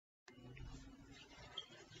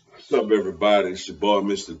What's up, everybody? It's your boy,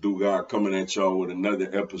 Mr. Dugai, coming at y'all with another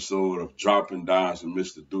episode of Dropping Dimes with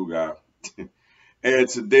Mr. Dugai. And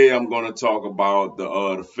today I'm going to talk about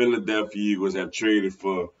the Philadelphia Eagles have traded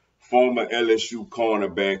for former LSU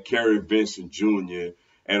cornerback Kary Vincent Jr.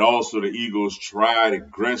 And also the Eagles tried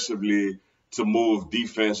aggressively to move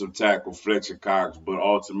defensive tackle Fletcher Cox, but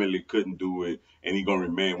ultimately couldn't do it, and he's going to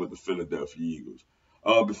remain with the Philadelphia Eagles.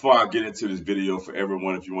 Before I get into this video, for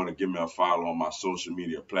everyone, if you want to give me a follow on my social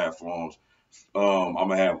media platforms, I'm going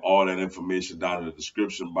to have all that information down in the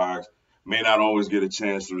description box. May not always get a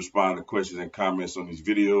chance to respond to questions and comments on these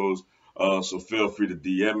videos, so feel free to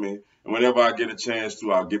DM me. And whenever I get a chance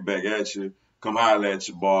to, I'll get back at you. Come holler at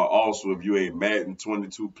your boy. Also, if you a Madden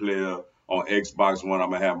 22 player on Xbox One, I'm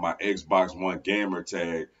going to have my Xbox One gamer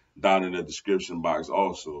tag down in the description box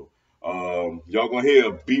also. Y'all gonna hear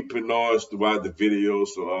a beeping noise throughout the video,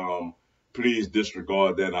 so please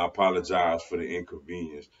disregard that. I apologize for the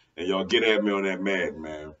inconvenience. And y'all get at me on that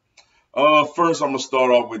man. First I'm gonna start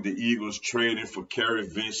off with the Eagles trading for Kary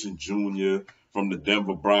Vincent Jr. from the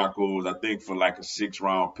Denver Broncos, I think for like a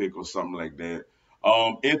 6th-round pick or something like that.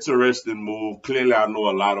 Interesting move. Clearly I know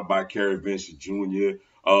a lot about Kary Vincent Jr.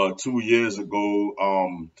 2 years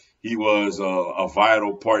ago, he was a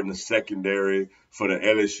vital part in the secondary for the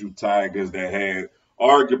LSU Tigers that had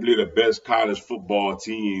arguably the best college football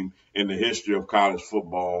team in the history of college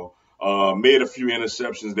football. Made a few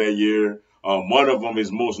interceptions that year. One of them,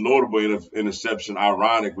 his most notable interception,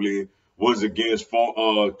 ironically, was against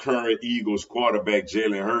current Eagles quarterback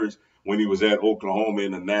Jalen Hurts when he was at Oklahoma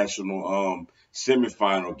in the national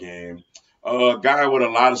semifinal game. Guy with a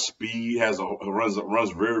lot of speed,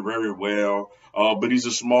 runs very, very well, but he's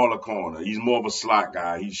a smaller corner. He's more of a slot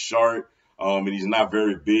guy. He's short, and he's not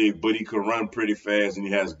very big, but he can run pretty fast, and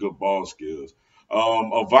he has good ball skills.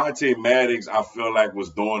 Avonte Maddox, I feel like, was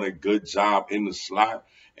doing a good job in the slot,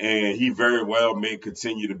 and he very well may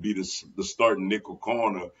continue to be the starting nickel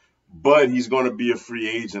corner, but he's going to be a free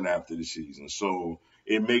agent after the season. So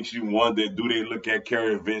it makes you wonder, do they look at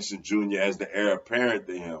Kary Vincent Jr. as the heir apparent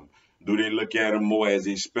to him? Do they look at him more as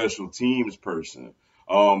a special teams person?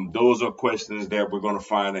 Those are questions that we're going to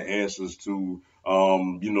find the answers to,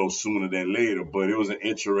 sooner than later. But it was an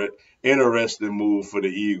interesting move for the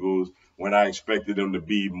Eagles when I expected them to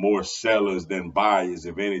be more sellers than buyers,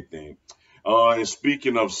 if anything. And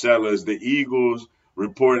speaking of sellers, the Eagles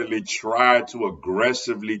reportedly tried to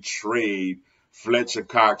aggressively trade Fletcher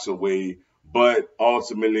Cox away, but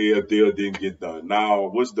ultimately a deal didn't get done. Now,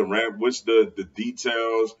 what's the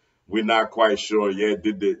details? We're not quite sure yet.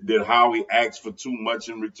 Did Howie ask for too much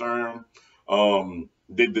in return?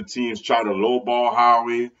 Did the teams try to lowball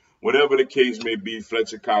Howie? Whatever the case may be,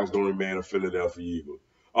 Fletcher Cox going to remain a Philadelphia Eagle.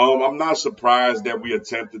 I'm not surprised that we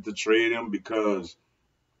attempted to trade him because,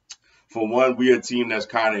 for one, we're a team that's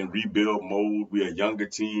kind of in rebuild mode. We're a younger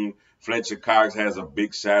team. Fletcher Cox has a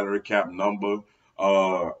big salary cap number.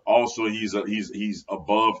 Also, he's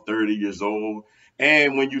above 30 years old.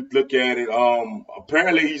 And when you look at it,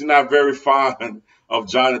 apparently he's not very fond of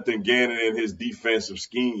Jonathan Gannon and his defensive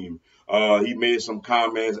scheme. He made some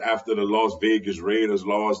comments after the Las Vegas Raiders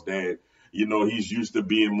lost that, he's used to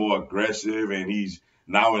being more aggressive, and he's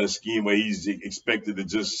now in a scheme where he's expected to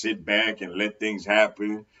just sit back and let things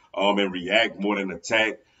happen and react more than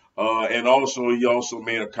attack. And also, he also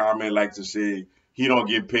made a comment like to say he don't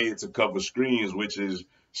get paid to cover screens, which is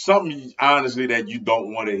something, honestly, that you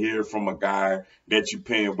don't want to hear from a guy that you're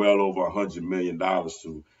paying well over $100 million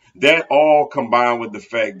to. That all combined with the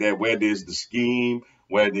fact that where there's the scheme,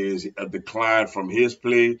 where there's a decline from his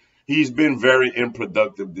play, he's been very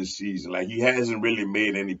unproductive this season. Like, he hasn't really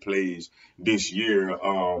made any plays this year.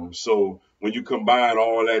 So when you combine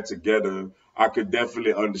all that together, I could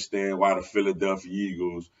definitely understand why the Philadelphia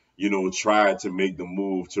Eagles, tried to make the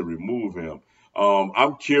move to remove him.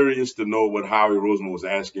 I'm curious to know what Howie Roseman was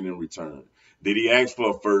asking in return. Did he ask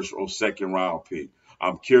for a 1st or 2nd-round pick?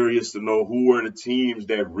 I'm curious to know who were the teams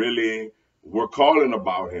that really were calling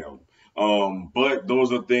about him. But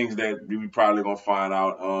those are things that we probably going to find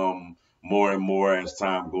out more and more as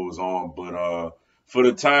time goes on. But for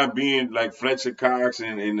the time being, like Fletcher Cox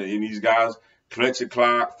and these guys, Fletcher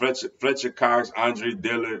Cox, Andre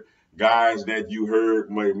Dillard, guys that you heard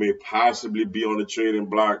may possibly be on the trading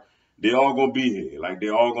block, they all gonna be here. Like, they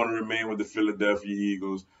all gonna remain with the Philadelphia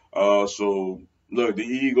Eagles. So look, the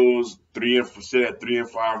Eagles sit at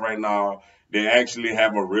 3-5 right now. They actually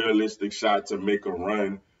have a realistic shot to make a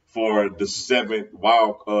run for the 7th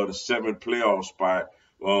playoff spot.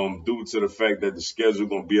 Due to the fact that the schedule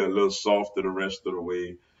gonna be a little softer the rest of the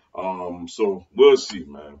way. So we'll see,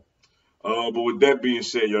 man. But with that being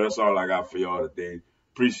said, that's all I got for y'all today.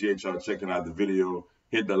 Appreciate y'all checking out the video.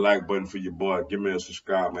 Hit the like button for your boy. Give me a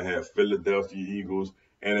subscribe. I have Philadelphia Eagles,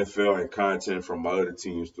 NFL, and content from my other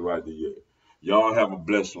teams throughout the year. Y'all have a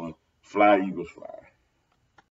blessed one. Fly, Eagles, fly.